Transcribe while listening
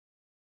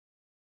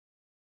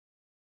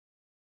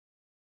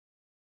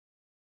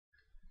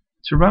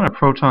To run a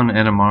proton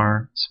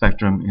NMR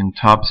spectrum in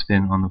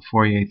topspin on the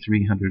Fourier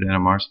 300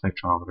 NMR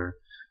spectrometer,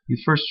 you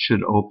first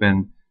should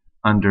open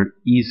under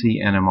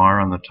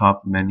EZNMR on the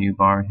top menu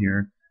bar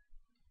here,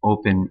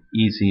 open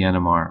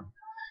EZNMR.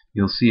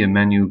 You'll see a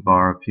menu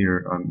box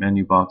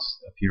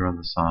appear on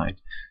the side.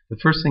 The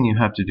first thing you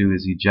have to do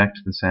is eject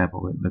the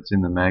sample that's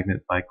in the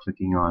magnet by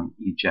clicking on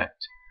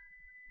Eject.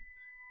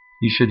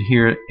 You should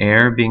hear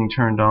air being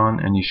turned on,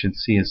 and you should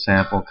see a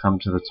sample come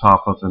to the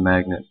top of the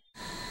magnet.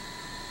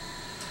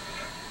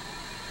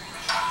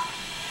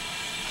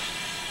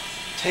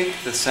 Take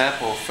the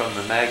sample from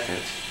the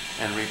magnet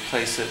and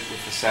replace it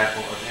with the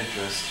sample of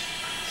interest.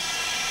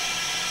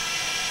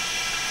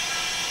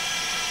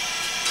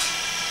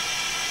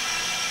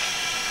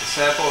 The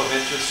sample of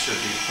interest should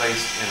be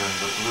placed in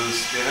the blue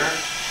spinner,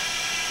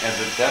 and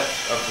the depth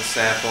of the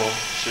sample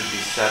should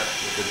be set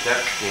with a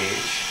depth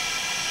gauge.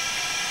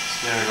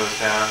 Spinner goes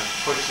down,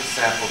 push the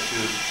sample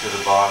tube to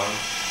the bottom.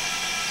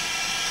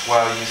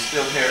 While you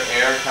still hear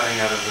air coming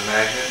out of the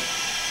magnet,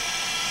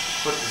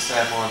 put the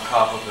sample on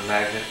top of the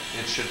magnet.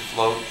 It should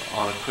float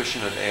on a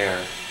cushion of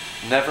air.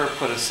 Never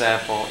put a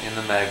sample in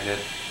the magnet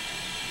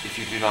if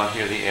you do not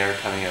hear the air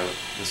coming out.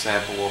 The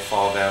sample will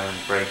fall down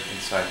and break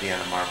inside the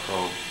NMR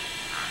probe.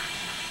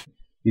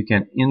 You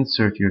can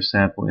insert your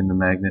sample in the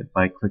magnet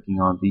by clicking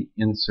on the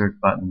Insert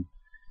button.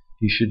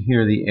 You should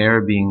hear the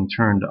air being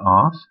turned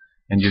off,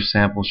 and your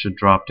sample should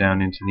drop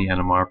down into the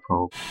NMR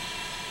probe.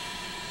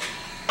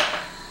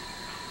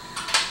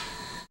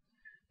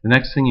 The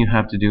next thing you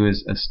have to do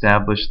is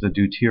establish the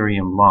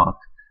deuterium lock.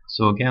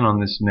 So again,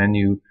 on this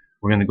menu,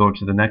 we're going to go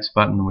to the next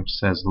button which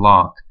says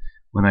Lock.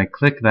 When I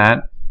click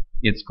that,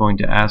 it's going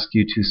to ask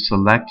you to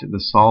select the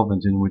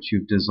solvent in which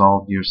you've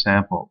dissolved your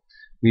sample.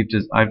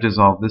 I've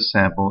dissolved this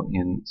sample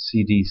in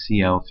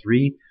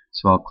CdCl3,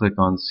 so I'll click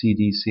on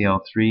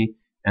CdCl3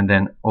 and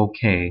then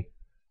OK.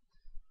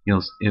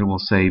 It will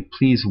say,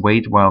 please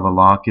wait while the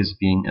lock is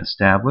being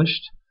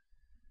established.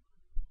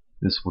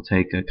 This will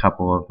take a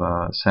couple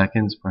of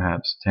seconds,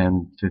 perhaps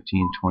 10,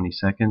 15, 20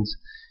 seconds.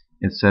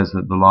 It says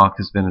that the lock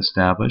has been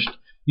established.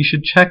 You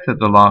should check that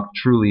the lock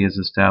truly is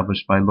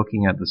established by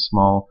looking at the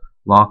small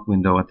lock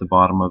window at the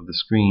bottom of the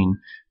screen.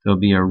 There'll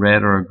be a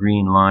red or a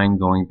green line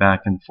going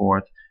back and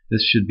forth.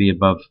 This should be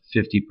above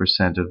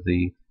 50% of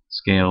the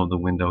scale of the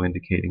window,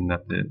 indicating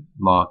that the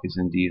lock is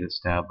indeed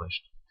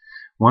established.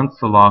 Once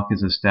the lock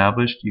is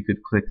established, you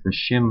could click the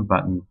shim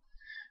button.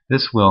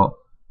 This will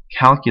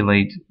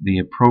calculate the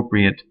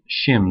appropriate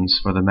shims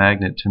for the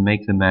magnet to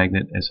make the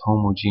magnet as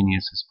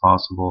homogeneous as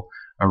possible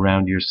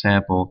around your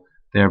sample,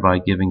 thereby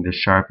giving the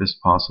sharpest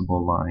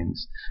possible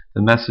lines.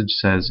 The message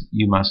says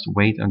you must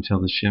wait until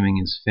the shimming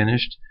is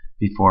finished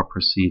before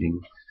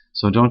proceeding.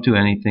 So don't do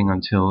anything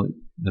until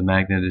the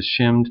magnet is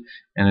shimmed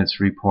and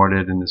it's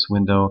reported in this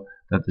window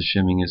that the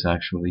shimming is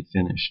actually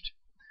finished.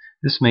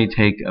 This may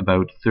take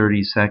about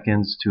 30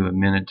 seconds to a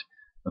minute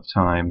of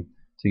time,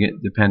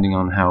 depending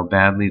on how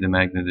badly the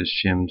magnet is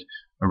shimmed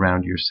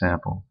around your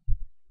sample.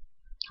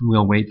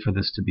 We'll wait for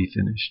this to be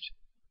finished.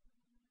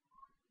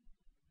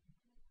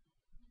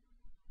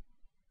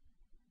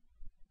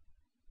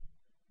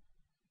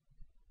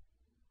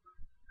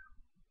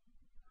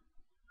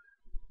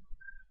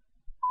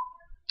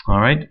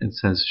 Alright, it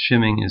says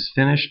shimming is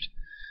finished.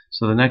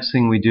 So the next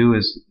thing we do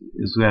is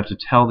we have to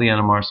tell the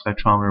NMR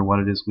spectrometer what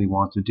it is we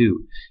want to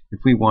do.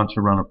 If we want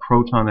to run a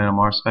proton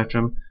NMR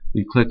spectrum,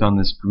 we click on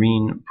this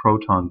green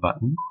proton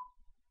button.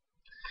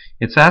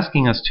 It's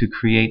asking us to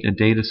create a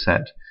data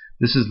set.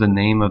 This is the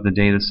name of the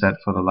data set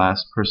for the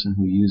last person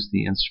who used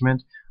the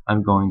instrument.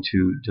 I'm going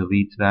to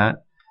delete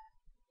that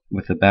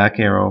with the back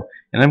arrow,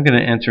 and I'm going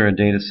to enter a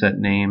data set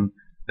name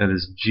that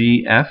is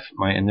GF,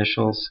 my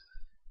initials,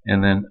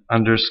 and then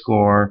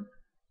underscore,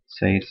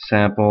 say,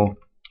 sample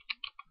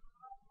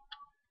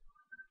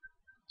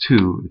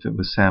 2, if it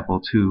was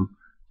sample 2,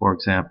 for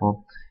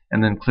example,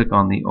 and then click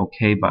on the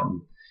OK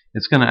button.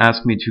 It's going to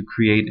ask me to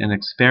create an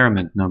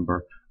experiment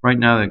number. Right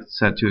now it's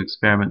set to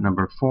experiment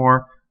number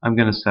 4. I'm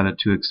going to set it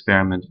to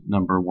experiment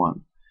number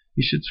 1.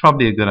 It's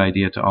probably a good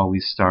idea to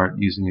always start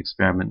using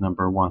experiment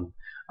number 1.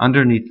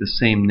 Underneath the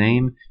same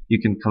name,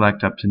 you can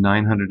collect up to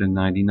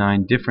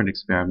 999 different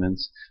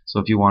experiments. So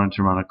if you wanted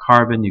to run a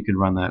carbon, you could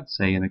run that,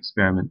 say, in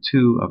experiment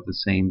 2 of the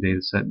same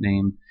dataset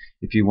name.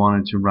 If you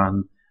wanted to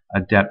run a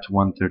depth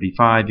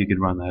 135, you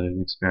could run that in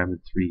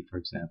experiment 3, for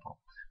example.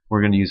 We're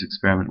going to use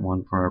experiment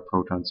 1 for our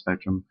proton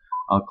spectrum.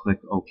 I'll click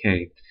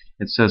OK.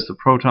 It says the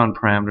proton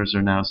parameters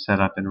are now set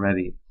up and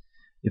ready.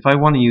 If I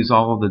want to use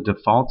all of the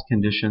default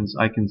conditions,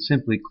 I can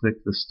simply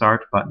click the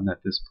Start button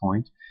at this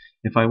point.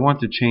 If I want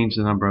to change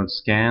the number of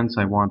scans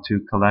I want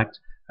to collect,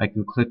 I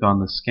can click on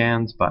the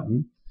Scans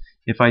button.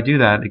 If I do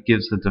that, it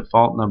gives the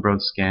default number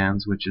of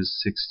scans, which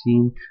is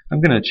 16.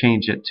 I'm going to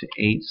change it to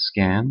 8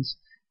 scans,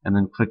 and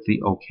then click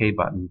the OK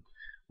button.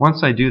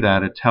 Once I do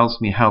that, it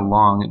tells me how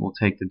long it will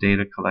take the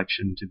data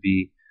collection to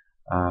be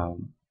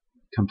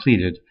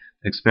completed.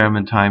 The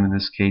experiment time in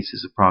this case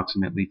is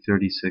approximately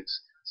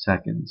 36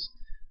 seconds.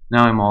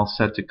 Now I'm all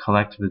set to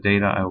collect the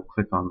data. I will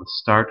click on the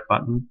Start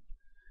button.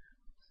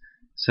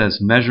 says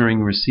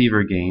measuring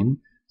receiver gain.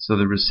 So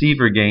the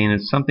receiver gain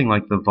is something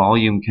like the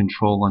volume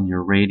control on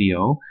your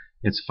radio.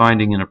 It's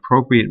finding an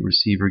appropriate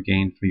receiver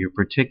gain for your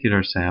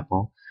particular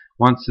sample.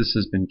 Once this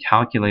has been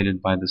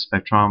calculated by the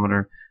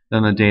spectrometer,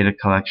 then the data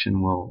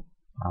collection will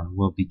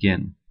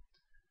begin.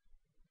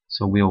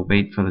 So we'll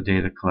wait for the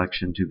data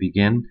collection to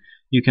begin.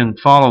 You can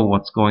follow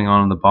what's going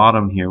on the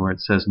bottom here where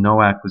it says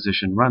no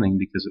acquisition running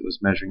because it was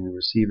measuring the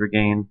receiver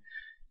gain.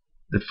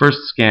 The first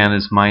scan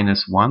is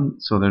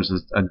 -1, so there's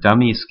a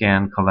dummy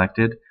scan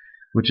collected,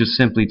 which is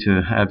simply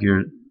to have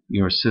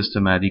your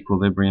system at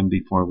equilibrium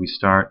before we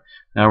start.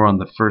 Now we're on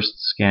the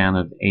first scan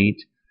of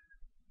 8,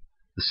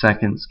 the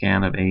second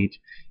scan of 8.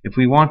 If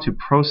we want to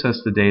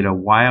process the data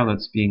while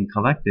it's being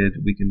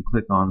collected, we can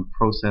click on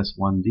Process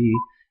 1D,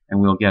 and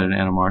we'll get an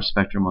NMR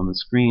spectrum on the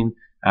screen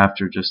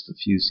after just a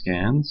few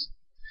scans.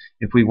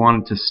 If we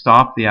wanted to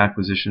stop the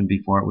acquisition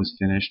before it was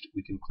finished,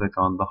 we can click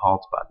on the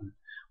Halt button.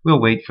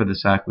 We'll wait for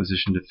this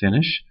acquisition to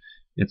finish.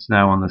 It's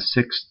now on the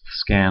 6th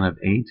scan of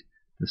 8,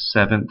 the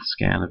 7th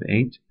scan of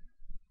 8.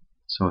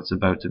 So it's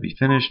about to be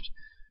finished.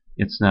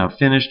 It's now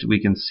finished. We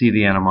can see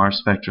the NMR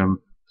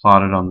spectrum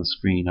plotted on the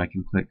screen. I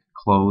can click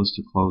Close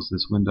to close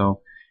this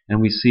window,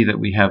 and we see that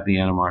we have the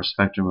NMR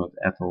spectrum of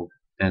ethyl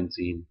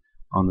benzene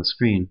on the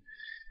screen.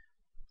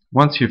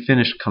 Once you're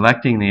finished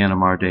collecting the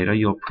NMR data,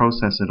 you'll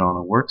process it on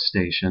a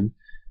workstation,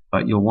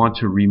 but you'll want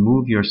to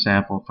remove your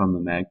sample from the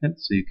magnet,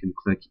 so you can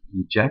click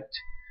Eject.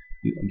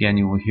 Again,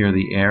 you will hear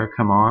the air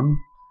come on.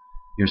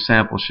 Your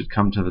sample should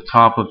come to the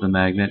top of the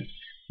magnet.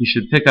 You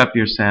should pick up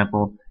your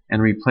sample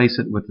and replace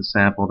it with the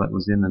sample that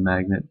was in the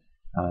magnet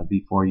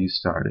before you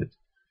started.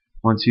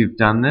 Once you've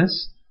done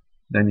this,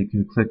 then you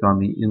can click on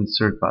the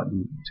Insert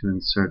button to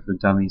insert the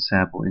dummy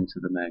sample into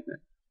the magnet.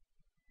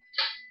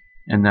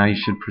 And now you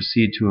should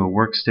proceed to a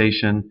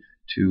workstation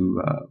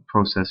to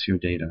process your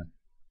data.